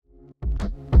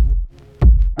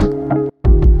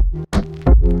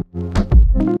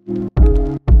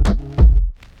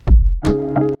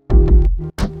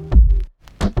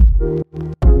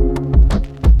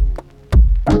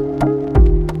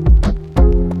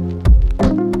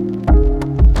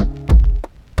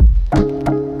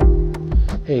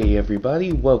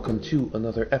everybody. Welcome to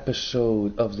another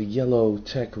episode of the Yellow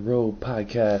Tech Road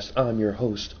podcast. I'm your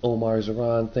host, Omar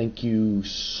Zaran. Thank you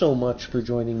so much for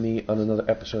joining me on another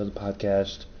episode of the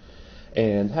podcast.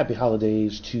 And happy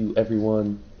holidays to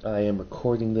everyone. I am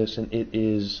recording this and it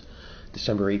is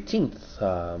December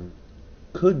 18th.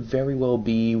 Could very well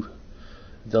be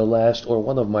the last or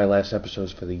one of my last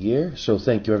episodes for the year. So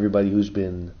thank you everybody who's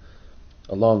been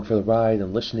along for the ride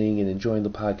and listening and enjoying the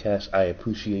podcast. I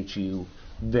appreciate you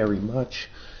very much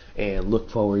and look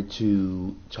forward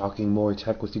to talking more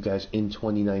tech with you guys in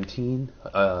 2019,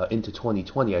 into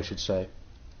 2020 I should say.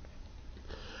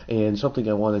 And something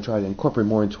I want to try to incorporate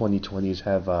more in 2020 is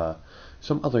have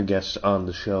some other guests on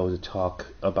the show to talk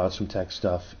about some tech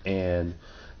stuff, and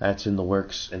that's in the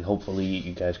works, and hopefully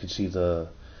you guys can see the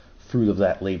fruit of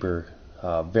that labor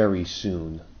very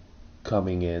soon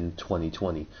coming in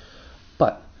 2020.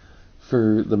 But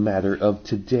for the matter of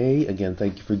today, again,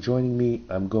 thank you for joining me.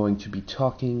 I'm going to be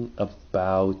talking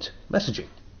about messaging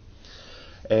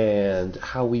and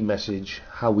how we message,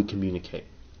 how we communicate.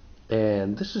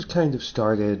 And this is kind of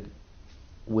started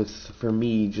with, for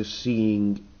me, just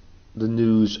seeing the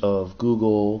news of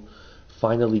Google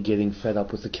finally getting fed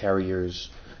up with the carriers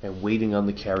and waiting on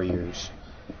the carriers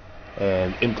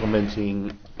and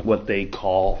implementing what they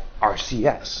call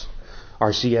RCS.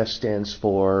 RCS stands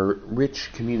for Rich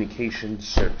Communication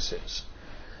Services.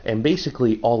 And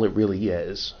basically all it really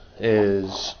is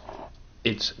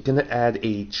it's going to add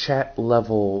a chat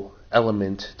level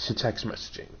element to text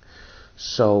messaging.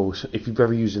 So if you've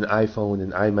ever used an iPhone,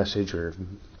 an iMessage, or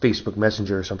Facebook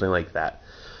Messenger or something like that,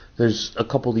 there's a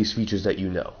couple of these features that you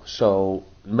know. So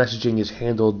messaging is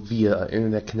handled via an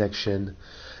internet connection,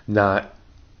 not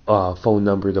phone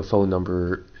number to phone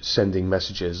number sending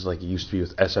messages like it used to be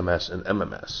with SMS and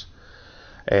MMS.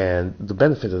 And the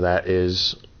benefit of that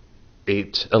is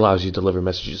it allows you to deliver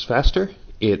messages faster.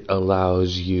 It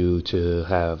allows you to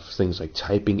have things like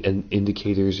typing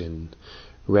indicators and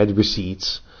read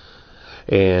receipts.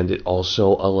 And it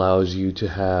also allows you to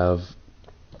have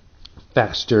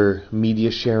faster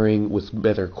media sharing with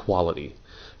better quality.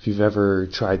 If you've ever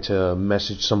tried to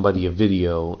message somebody a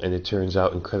video and it turns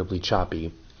out incredibly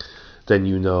choppy, then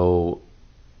you know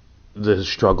the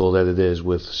struggle that it is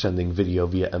with sending video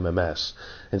via MMS.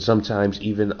 And sometimes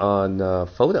even on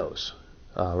photos,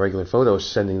 regular photos,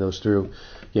 sending those through,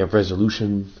 you have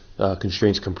resolution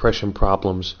constraints, compression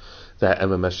problems that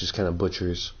MMS just kind of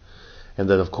butchers. And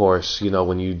then of course,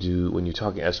 when you're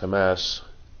talking SMS,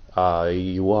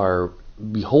 you are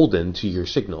beholden to your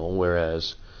signal,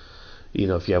 whereas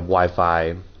if you have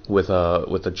Wi-Fi with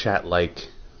a chat-like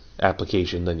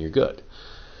application, then you're good.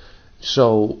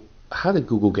 So how did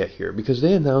Google get here? Because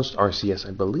they announced RCS,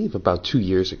 I believe, about 2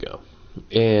 years ago.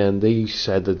 And they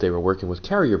said that they were working with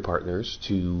carrier partners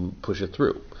to push it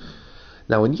through.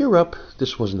 Now in Europe,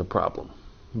 this wasn't a problem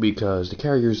because the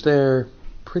carriers there,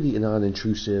 pretty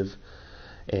non-intrusive,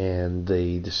 and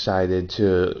they decided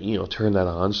to, turn that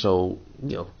on. So,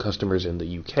 customers in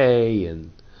the UK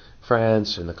and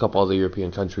France and a couple other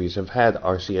European countries have had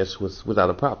RCS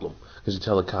without a problem because the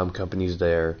telecom companies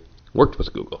there worked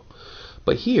with Google.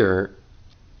 But here,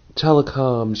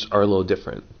 telecoms are a little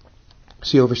different.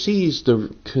 See, overseas, they're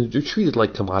treated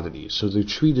like commodities. So they're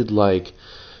treated like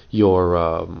your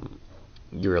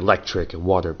electric and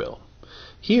water bill.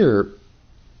 Here,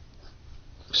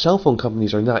 cell phone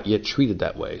companies are not yet treated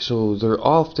that way. So they're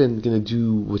often going to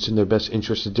do what's in their best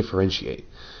interest to differentiate.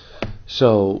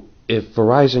 So if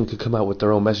Verizon could come out with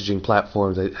their own messaging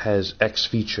platform that has X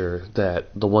feature that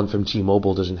the one from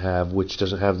T-Mobile doesn't have, which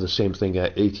doesn't have the same thing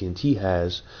that AT&T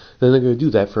has, then they're going to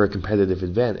do that for a competitive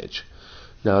advantage.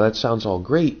 Now that sounds all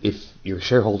great if you're a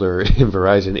shareholder in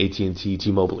Verizon, AT&T,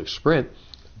 T-Mobile, or Sprint,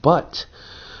 but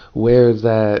where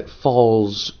that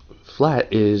falls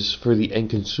flat is for the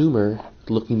end consumer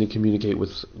looking to communicate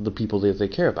with the people that they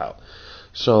care about.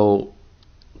 So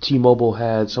T-Mobile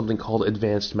had something called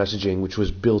advanced messaging, which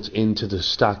was built into the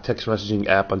stock text messaging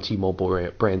app on T-Mobile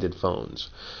branded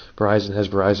phones. Verizon has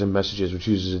Verizon Messages, which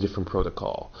uses a different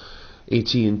protocol.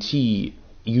 AT&T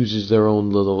uses their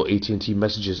own little AT&T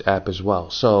Messages app as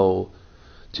well. So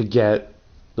to get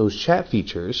those chat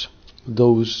features,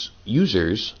 those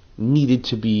users needed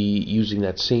to be using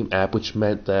that same app, which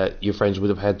meant that your friends would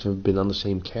have had to have been on the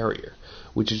same carrier,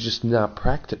 which is just not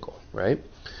practical, right?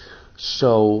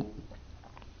 So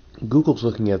Google's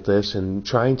looking at this and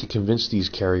trying to convince these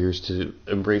carriers to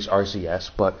embrace RCS,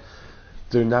 but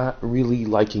they're not really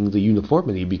liking the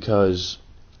uniformity because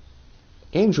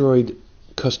Android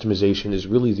customization is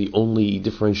really the only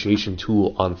differentiation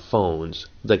tool on phones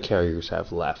that carriers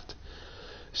have left.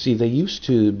 See, they used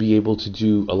to be able to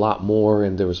do a lot more,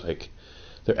 and there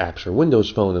their apps for Windows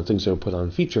Phone and things that are put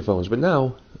on feature phones. But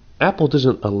now, Apple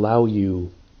doesn't allow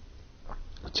you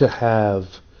to have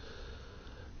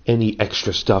any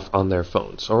extra stuff on their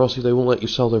phones, or else they won't let you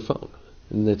sell their phone.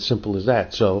 And it's simple as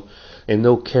that. So, and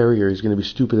no carrier is going to be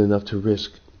stupid enough to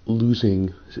risk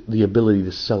losing the ability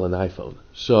to sell an iPhone.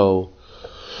 So,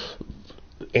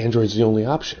 Android's the only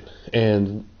option.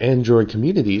 And Android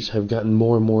communities have gotten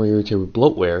more and more irritated with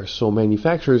bloatware, so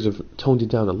manufacturers have toned it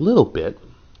down a little bit,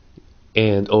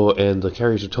 and the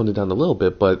carriers have toned it down a little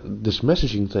bit, but this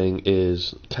messaging thing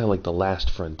is kind of like the last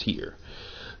frontier.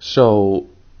 So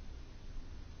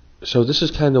this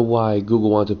is kind of why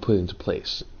Google wanted to put it into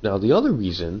place. Now, the other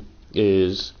reason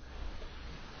is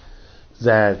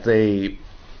that the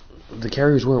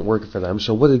carriers weren't working for them,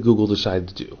 so what did Google decide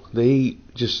to do? They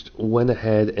just went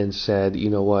ahead and said, you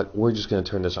know what, we're just going to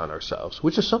turn this on ourselves,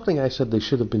 which is something I said they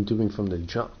should have been doing from the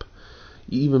jump.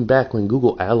 Even back when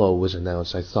Google Allo was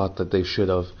announced, I thought that they should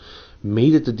have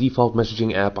made it the default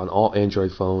messaging app on all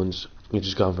Android phones and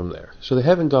just gone from there. So they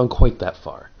haven't gone quite that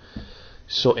far.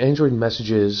 So Android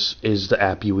Messages is the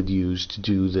app you would use to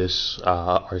do this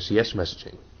RCS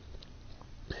messaging.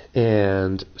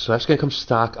 And so that's going to come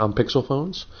stock on Pixel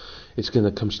phones. It's going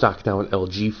to come stock now on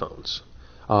LG phones.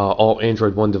 All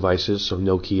Android One devices, so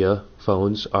Nokia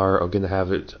phones, are going to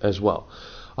have it as well.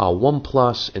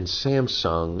 OnePlus and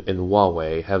Samsung and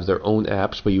Huawei have their own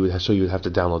apps, but you would have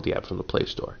to download the app from the Play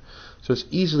Store. So it's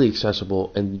easily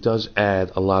accessible and does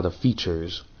add a lot of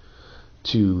features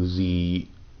to the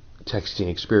texting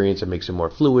experience. It makes it more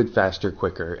fluid, faster,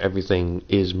 quicker. Everything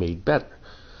is made better.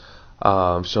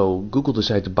 So Google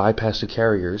decided to bypass the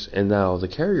carriers, and now the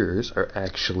carriers are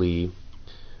actually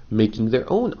making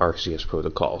their own RCS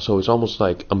protocol. So it's almost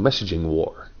like a messaging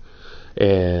war.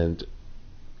 And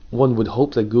one would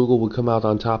hope that Google would come out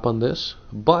on top on this,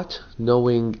 but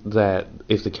knowing that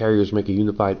if the carriers make a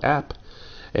unified app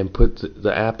and put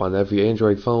the app on every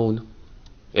Android phone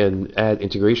and add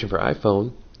integration for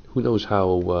iPhone, who knows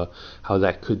how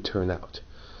that could turn out.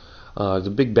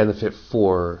 The big benefit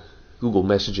for Google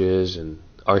Messages and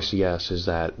RCS is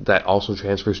that also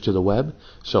transfers to the web.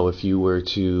 So if you were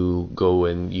to go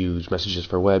and use Messages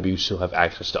for web, you still have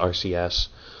access to RCS.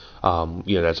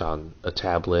 That's on a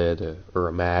tablet or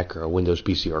a Mac or a Windows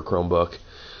PC or a Chromebook.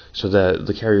 So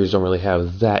the carriers don't really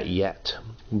have that yet,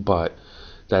 but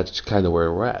that's kind of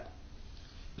where we're at.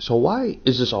 So why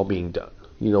is this all being done?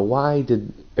 Why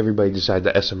did everybody decide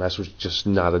that SMS was just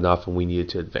not enough and we needed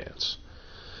to advance?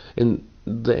 And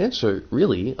the answer,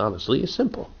 really, honestly, is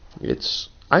simple. It's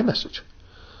iMessage.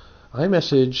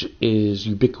 iMessage is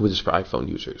ubiquitous for iPhone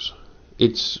users.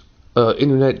 It's an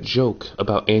internet joke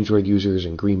about Android users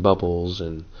and green bubbles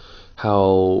and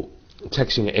how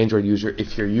texting an Android user,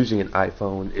 if you're using an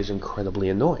iPhone, is incredibly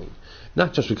annoying.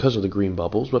 Not just because of the green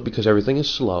bubbles, but because everything is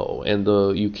slow and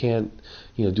you can't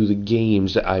do the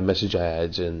games that iMessage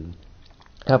adds, and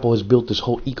Apple has built this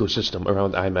whole ecosystem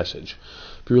around iMessage.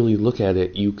 If you really look at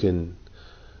it, you can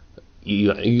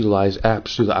utilize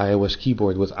apps through the iOS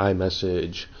keyboard with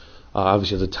iMessage.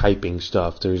 Obviously, the typing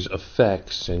stuff. There's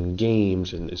effects and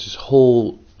games, and it's this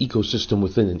whole ecosystem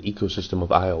within an ecosystem of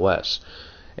iOS.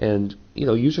 And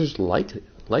users like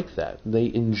that.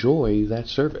 They enjoy that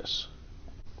service.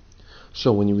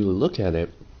 So when you really look at it,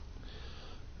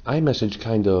 iMessage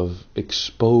kind of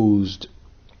exposed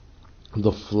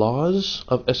the flaws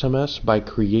of SMS by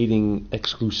creating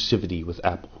exclusivity with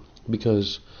Apple.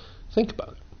 Because think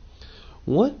about it.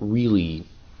 What really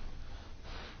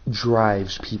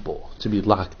drives people to be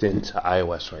locked into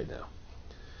iOS right now?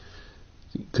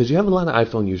 Because you have a lot of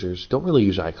iPhone users don't really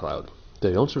use iCloud.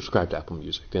 They don't subscribe to Apple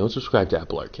Music. They don't subscribe to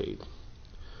Apple Arcade.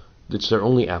 It's their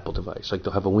only Apple device. Like,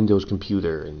 they'll have a Windows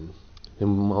computer, and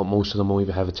most of them won't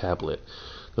even have a tablet.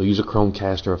 They'll use a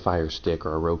Chromecast or a Fire Stick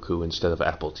or a Roku instead of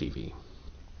Apple TV.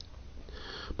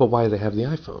 But why do they have the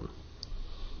iPhone?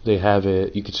 They have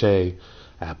it, you could say,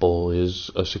 Apple is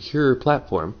a secure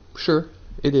platform. Sure,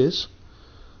 it is.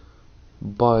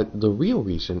 But the real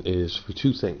reason is for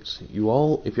two things. If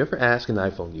you ever ask an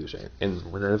iPhone user, and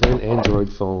whenever an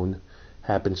Android phone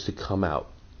happens to come out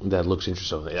that looks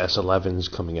interesting, the S11 is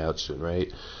coming out soon,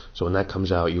 right? So when that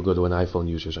comes out, you go to an iPhone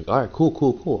user, it's like, all right, cool.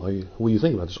 What do you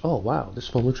think about this? Oh, wow, this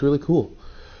phone looks really cool.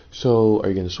 So are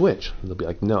you going to switch? And they'll be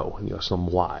like, no. And you ask them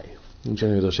why. And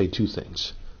generally they'll say two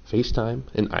things: FaceTime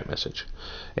and iMessage.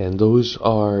 And those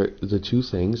are the two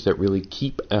things that really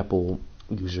keep Apple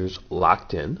users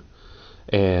locked in.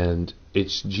 And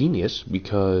it's genius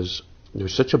because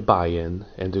there's such a buy-in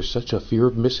and there's such a fear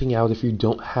of missing out if you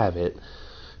don't have it,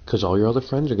 because all your other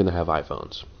friends are going to have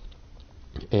iPhones.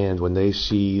 And when they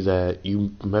see that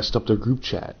you messed up their group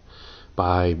chat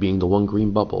by being the one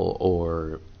green bubble,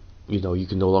 or you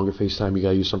can no longer FaceTime, you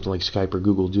gotta use something like Skype or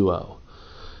Google Duo,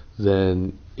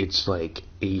 then it's like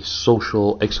a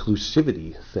social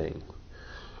exclusivity thing,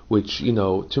 which,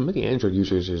 to many Android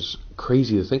users is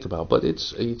crazy to think about, but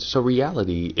it's a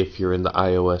reality if you're in the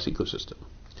iOS ecosystem,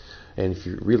 and if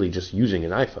you're really just using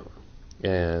an iPhone.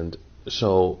 And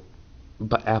so,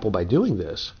 but Apple, by doing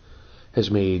this, has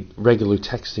made regular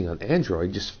texting on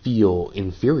Android just feel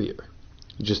inferior,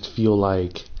 just feel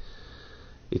like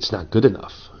it's not good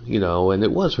enough, and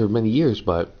it was for many years,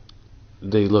 but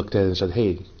they looked at it and said,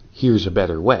 hey, here's a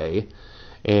better way.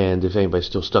 And if anybody's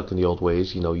still stuck in the old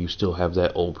ways, you still have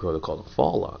that old protocol to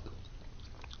fall on.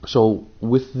 So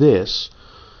with this,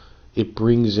 it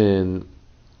brings in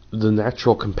the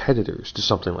natural competitors to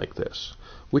something like this,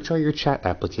 which are your chat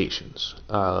applications.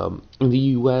 In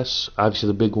the US, obviously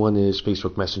the big one is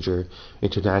Facebook Messenger.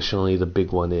 Internationally, the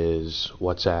big one is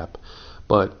WhatsApp.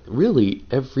 But really,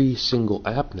 every single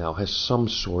app now has some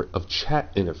sort of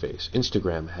chat interface.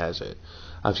 Instagram has it.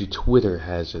 Obviously, Twitter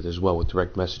has it as well with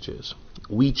direct messages.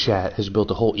 WeChat has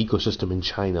built a whole ecosystem in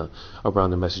China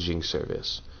around the messaging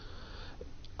service.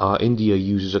 India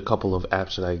uses a couple of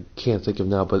apps that I can't think of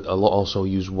now, but also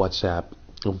use WhatsApp.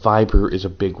 Viber is a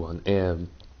big one. And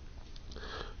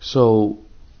so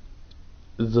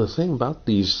the thing about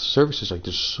these services, like,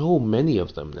 there's so many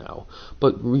of them now,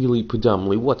 but really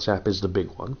predominantly WhatsApp is the big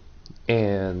one.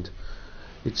 And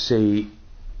it's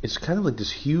kind of like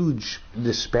this huge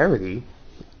disparity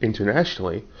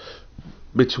internationally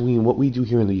between what we do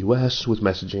here in the US with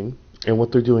messaging and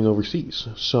what they're doing overseas.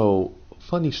 So,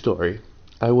 funny story,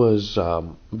 I was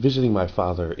visiting my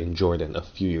father in Jordan a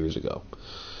few years ago,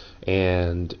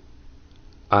 and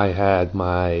I had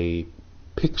my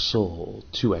Pixel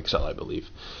 2 XL, I believe,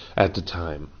 at the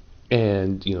time,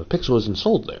 and Pixel isn't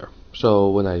sold there. So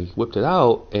when I whipped it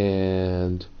out,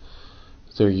 and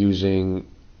they're using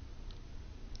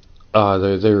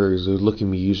they're looking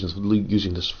at me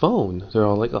using this phone. They're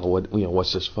all like, oh,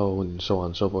 what's this phone, and so on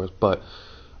and so forth. But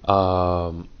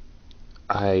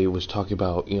I was talking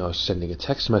about sending a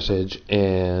text message,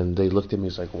 and they looked at me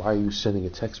as like, why are you sending a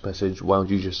text message? Why don't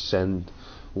you just send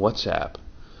WhatsApp?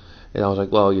 And I was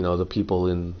like, well, the people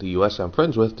in the US I'm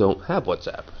friends with don't have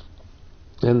WhatsApp.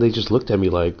 And they just looked at me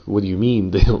like, what do you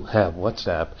mean they don't have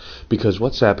WhatsApp? Because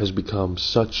WhatsApp has become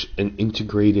such an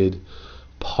integrated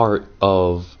part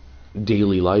of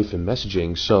daily life and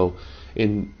messaging. So,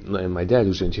 and my dad,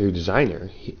 who's an interior designer,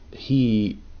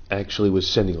 he actually was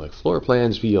sending like floor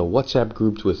plans via WhatsApp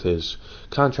groups with his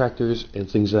contractors and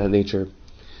things of that nature,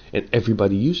 and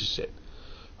everybody uses it.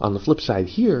 On the flip side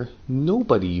here,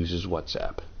 nobody uses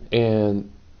WhatsApp,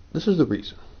 and this is the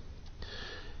reason.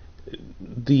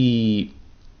 The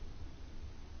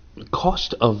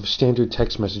cost of standard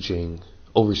text messaging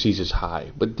overseas is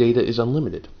high, but data is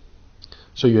unlimited.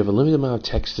 So you have a limited amount of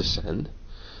text to send,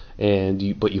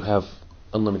 but you have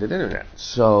unlimited internet.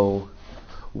 So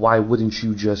why wouldn't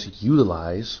you just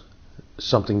utilize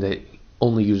something that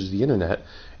only uses the internet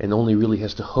and only really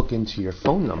has to hook into your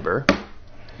phone number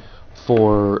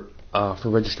for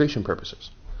registration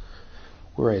purposes?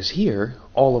 Whereas here,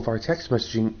 all of our text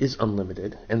messaging is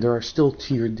unlimited, and there are still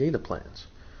tiered data plans.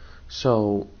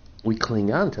 So we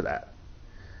cling on to that,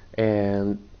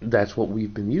 and that's what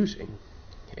we've been using.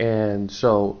 And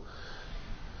so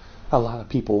a lot of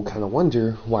people kind of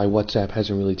wonder why WhatsApp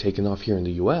hasn't really taken off here in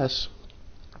the US,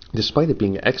 despite it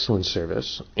being an excellent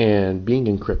service and being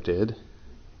encrypted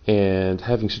and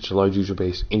having such a large user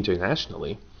base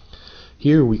internationally.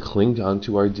 Here we cling on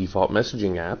to our default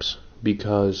messaging apps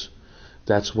because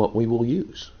that's what we will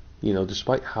use,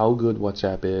 despite how good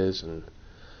WhatsApp is and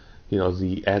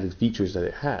the added features that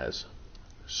it has.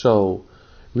 So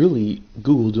really,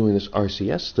 Google doing this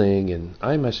RCS thing and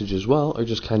iMessage as well are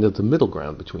just kind of the middle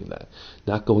ground between that.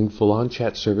 Not going full-on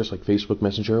chat service like Facebook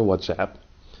Messenger or WhatsApp,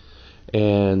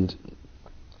 and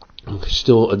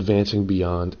still advancing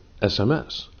beyond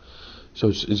SMS. So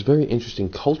it's very interesting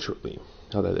culturally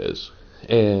how that is.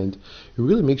 And it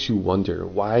really makes you wonder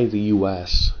why the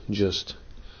US just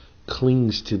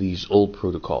clings to these old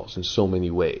protocols in so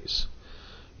many ways.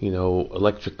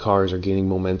 Electric cars are gaining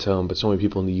momentum, but so many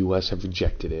people in the US have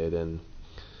rejected it, and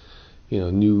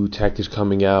new tech is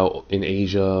coming out in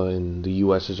Asia, and the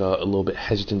US is a little bit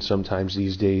hesitant sometimes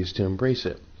these days to embrace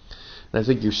it. And I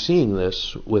think you're seeing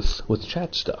this with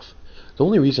chat stuff. The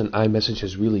only reason iMessage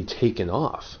has really taken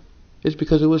off is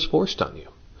because it was forced on you,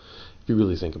 if you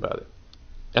really think about it.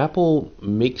 Apple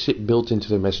makes it built into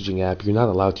their messaging app. You're not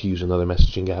allowed to use another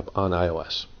messaging app on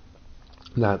iOS.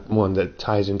 Not one that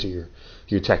ties into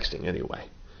your texting anyway.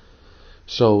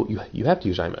 So you have to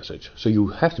use iMessage. So you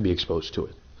have to be exposed to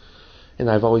it. And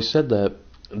I've always said that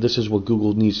this is what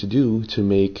Google needs to do to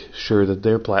make sure that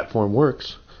their platform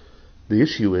works. The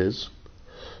issue is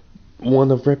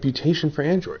one of reputation for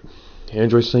Android.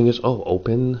 Android's thing is,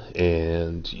 open,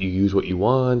 and you use what you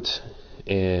want,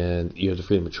 and you have the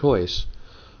freedom of choice.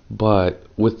 But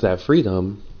with that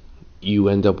freedom, you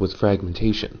end up with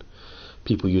fragmentation.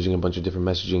 People using a bunch of different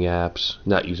messaging apps,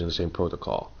 not using the same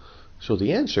protocol. So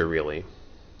the answer really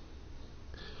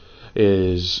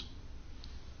is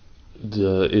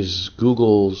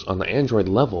Google's, on the Android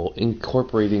level,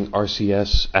 incorporating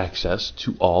RCS access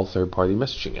to all third-party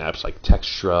messaging apps like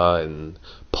Textra and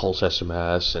Pulse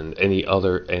SMS and any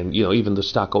other, and even the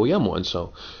stock OEM ones,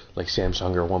 so like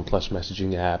Samsung or OnePlus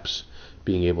messaging apps,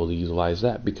 being able to utilize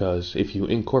that, because if you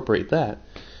incorporate that,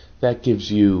 that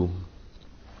gives you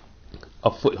a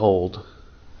foothold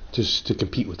to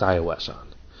compete with iOS on,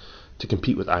 to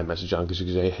compete with iMessage on, because you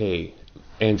can say, hey,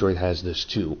 Android has this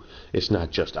too. It's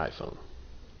not just iPhone.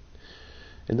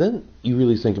 And then you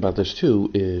really think about this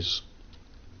too, is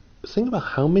think about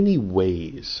how many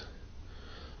ways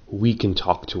we can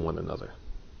talk to one another.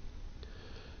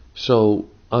 So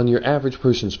on your average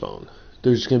person's phone,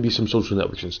 there's going to be some social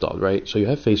networks installed, right? So you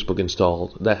have Facebook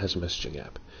installed, that has a messaging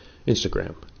app.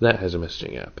 Instagram, that has a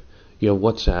messaging app. You have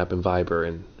WhatsApp and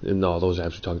Viber and all those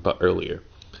apps we talked about earlier.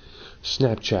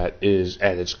 Snapchat is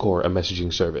at its core a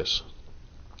messaging service.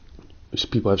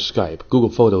 People have Skype. Google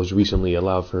Photos recently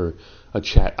allowed for a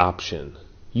chat option.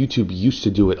 YouTube used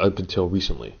to do it up until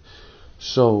recently.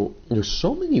 So there's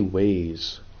so many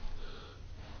ways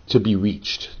to be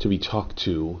reached, to be talked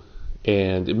to,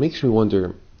 and it makes me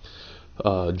wonder,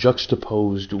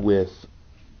 juxtaposed with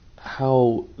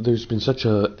how there's been such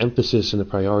an emphasis and a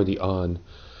priority on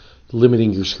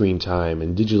limiting your screen time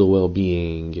and digital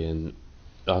well-being and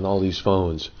on all these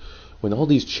phones, when all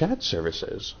these chat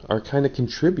services are kind of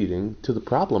contributing to the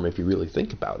problem if you really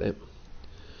think about it.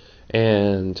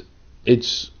 And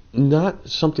it's not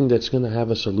something that's going to have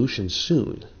a solution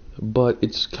soon, but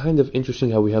it's kind of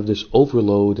interesting how we have this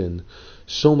overload and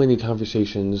so many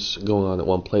conversations going on at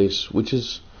one place, which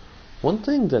is one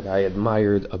thing that I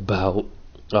admired about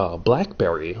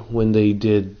BlackBerry when they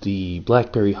did the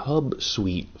BlackBerry Hub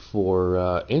suite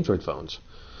for Android phones,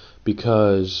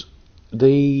 because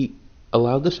they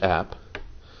allowed this app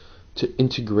to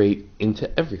integrate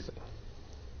into everything.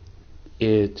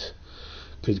 It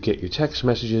could get your text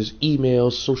messages,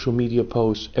 emails, social media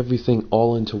posts, everything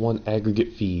all into one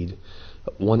aggregate feed,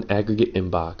 one aggregate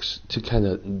inbox to kind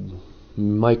of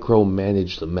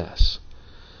micromanage the mess.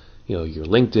 Your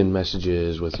LinkedIn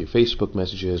messages with your Facebook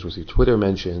messages, with your Twitter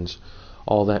mentions,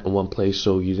 all that in one place,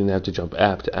 so you didn't have to jump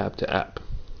app to app to app.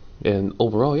 And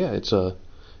overall, it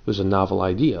was a novel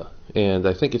idea, and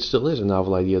I think it still is a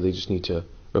novel idea. They just need to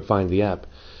refine the app,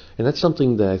 and that's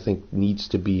something that I think needs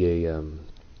to be a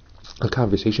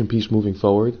conversation piece moving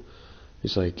forward.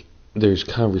 It's like there's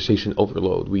conversation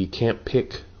overload. We can't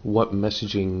pick what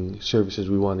messaging services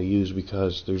we want to use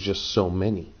because there's just so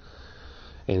many,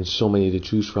 and so many to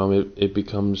choose from. It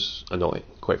becomes annoying,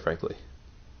 quite frankly.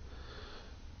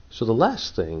 So the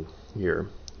last thing here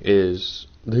is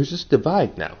there's this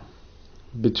divide now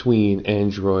between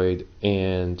Android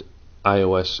and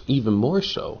iOS, even more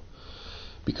so,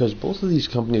 because both of these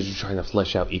companies are trying to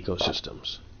flesh out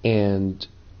ecosystems. And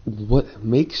what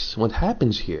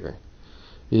happens here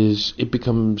is it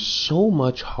becomes so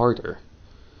much harder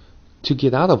to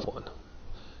get out of one.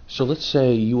 So let's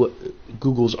say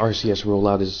Google's RCS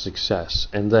rollout is a success,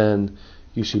 and then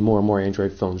you see more and more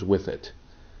Android phones with it.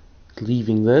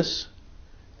 Leaving this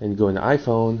and going to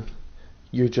iPhone,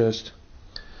 you're just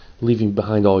leaving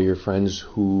behind all your friends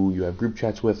who you have group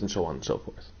chats with and so on and so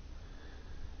forth.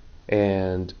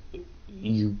 And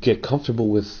you get comfortable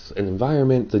with an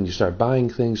environment, then you start buying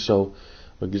things. So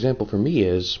an example for me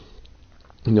is,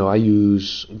 I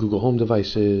use Google Home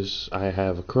devices, I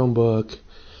have a Chromebook,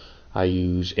 I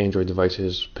use Android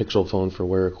devices, Pixel phone for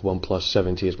work, OnePlus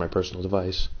 7T is my personal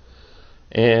device.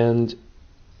 And,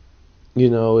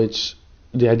 it's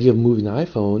the idea of moving to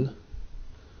iPhone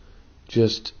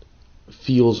just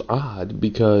feels odd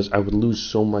because I would lose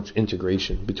so much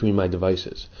integration between my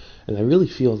devices. And I really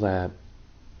feel that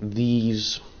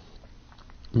these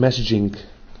messaging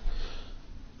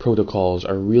protocols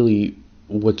are really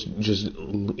what's just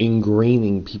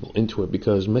ingraining people into it,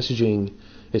 because messaging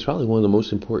is probably one of the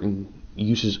most important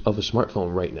uses of a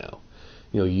smartphone right now.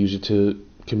 You use it to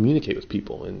communicate with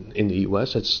people, and in the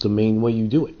US that's the main way you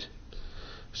do it.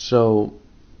 So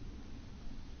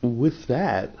with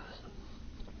that,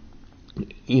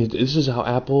 this is how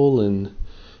Apple and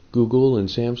Google and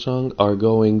Samsung are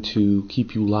going to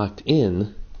keep you locked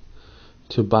in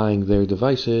to buying their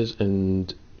devices,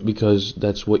 and because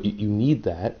that's what you need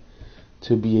that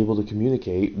to be able to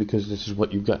communicate because this is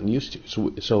what you've gotten used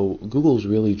to. So Google's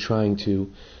really trying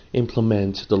to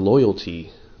implement the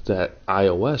loyalty that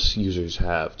iOS users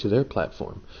have to their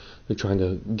platform. They're trying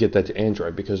to get that to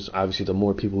Android because obviously the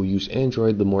more people use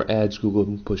Android, the more ads Google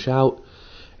can push out,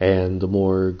 and the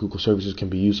more Google services can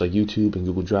be used like YouTube and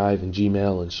Google Drive and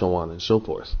Gmail and so on and so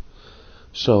forth.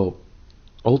 So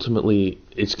ultimately,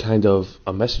 it's kind of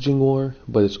a messaging war,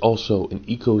 but it's also an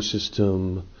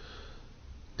ecosystem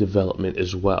development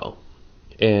as well.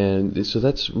 And so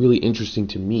that's really interesting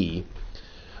to me.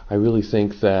 I really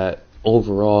think that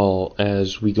overall,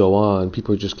 as we go on,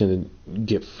 people are just going to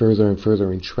get further and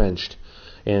further entrenched,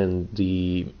 and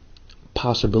the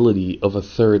possibility of a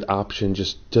third option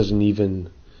just doesn't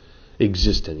even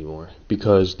exist anymore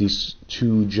because these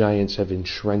two giants have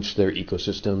entrenched their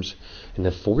ecosystems and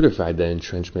have fortified that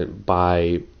entrenchment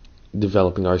by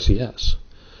developing RCS.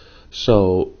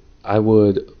 So I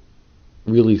would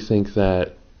really think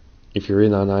that if you're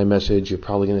in on iMessage, you're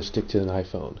probably going to stick to an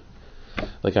iPhone.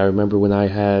 Like I remember when I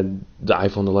had the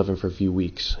iPhone 11 for a few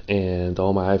weeks, and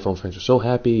all my iPhone friends were so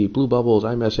happy, Blue Bubbles,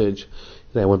 iMessage.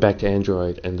 Then I went back to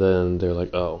Android, and then they're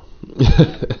like, "Oh,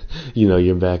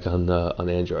 you're back on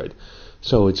Android."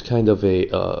 So it's kind of a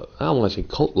I don't want to say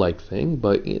cult-like thing,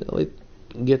 but it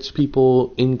gets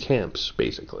people in camps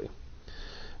basically,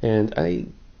 and I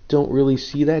don't really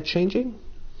see that changing.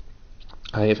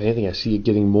 If anything, I see it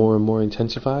getting more and more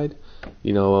intensified.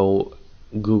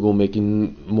 Google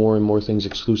making more and more things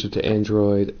exclusive to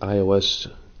Android, iOS,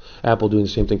 Apple doing the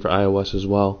same thing for iOS as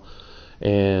well,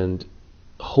 and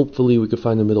hopefully we could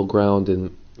find a middle ground.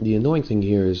 And the annoying thing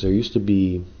here is there used to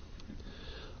be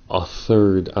a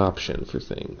third option for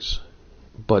things,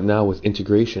 but now with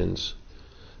integrations,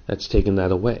 that's taken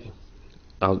that away.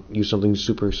 I'll use something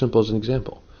super simple as an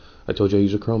example. I told you I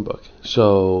use a Chromebook,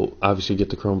 so obviously you get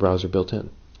the Chrome browser built in.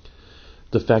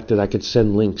 The fact that I could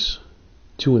send links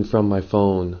to and from my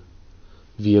phone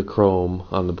via Chrome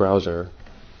on the browser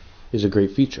is a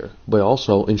great feature, but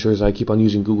also ensures I keep on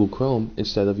using Google Chrome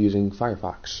instead of using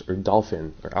Firefox or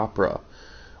Dolphin or Opera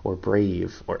or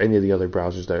Brave or any of the other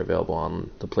browsers that are available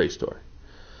on the Play Store.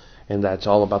 And that's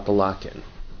all about the lock-in.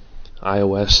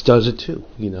 iOS does it too.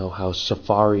 How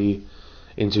Safari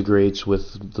integrates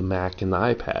with the Mac and the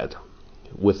iPad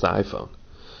with the iPhone.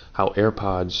 How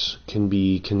AirPods can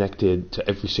be connected to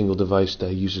every single device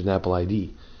that uses an Apple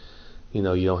ID. You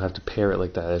don't have to pair it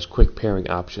like that as quick pairing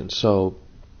options. So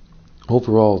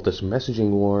overall, this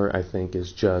messaging war, I think,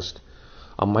 is just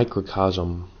a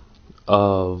microcosm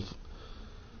of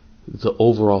the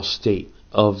overall state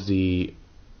of the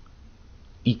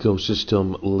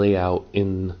ecosystem layout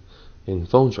in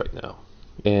phones right now.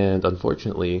 And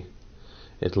unfortunately,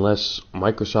 unless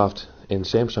Microsoft and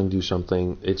Samsung do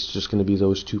something, it's just going to be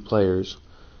those two players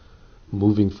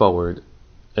moving forward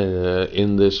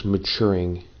in this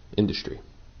maturing industry.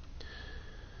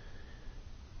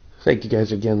 Thank you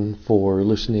guys again for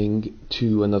listening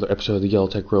to another episode of the Yellow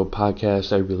Tech Road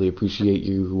podcast. I really appreciate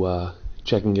you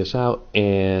checking us out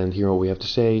and hearing what we have to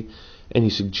say. Any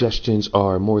suggestions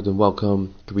are more than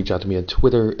welcome. You can reach out to me on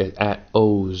Twitter at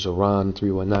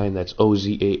Ozaran319. That's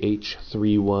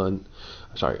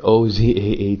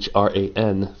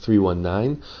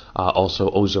OZAHRAN319. Also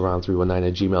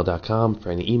Ozaran319 @gmail.com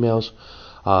for any emails.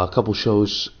 A couple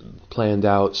shows planned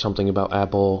out, something about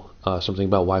Apple, something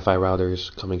about Wi-Fi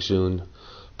routers coming soon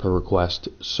per request.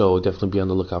 So definitely be on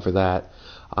the lookout for that.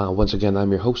 Once again,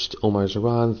 I'm your host, Omar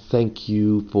Zaran. Thank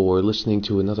you for listening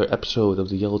to another episode of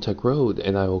the Yellow Tech Road,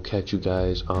 and I will catch you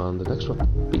guys on the next one.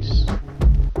 Peace.